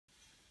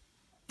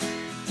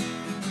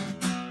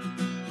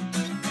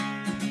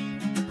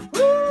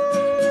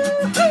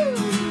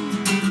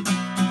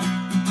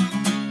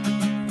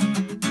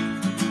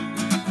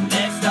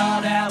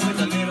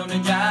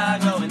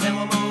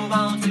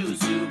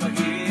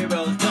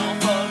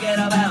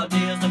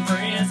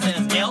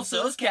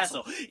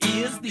Castle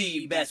is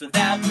the best.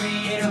 Without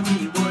creator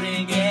we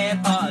wouldn't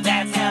get far.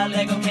 That's how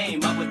Lego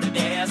came up with the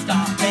Death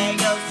Star.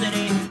 Lego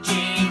City,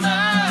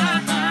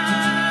 Jima.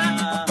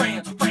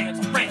 France,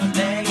 France, France.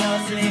 Lego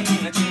City,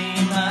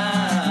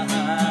 Jima.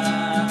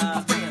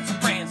 France,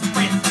 France,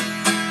 France.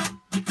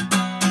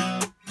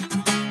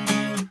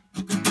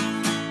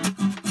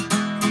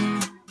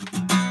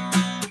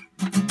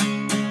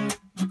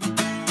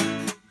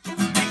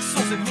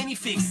 Exos and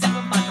minifigs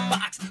selling by the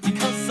box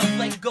because of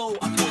Lego.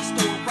 Our toy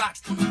store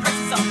rocks.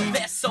 Prices are the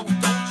best, so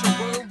don't you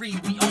worry.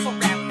 We also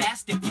rap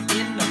fast if you're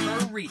in a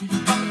hurry.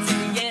 Coming to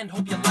the end,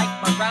 hope you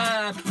like my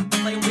rhyme.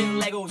 Playing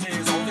with Legos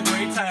is always a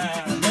great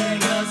time.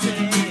 Lego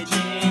City,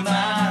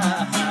 Jima.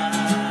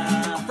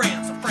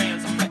 France,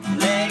 France, France.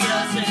 Lego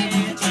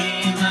City,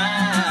 Jima.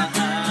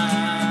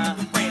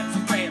 France,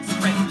 France,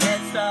 France.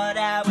 Let's start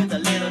out with a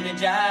little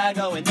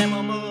Ninjago, and then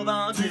we'll move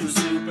on to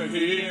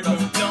superhero.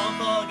 Don't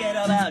forget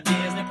about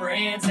Disney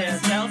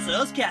Princess.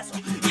 Elsa's castle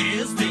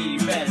is the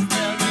best.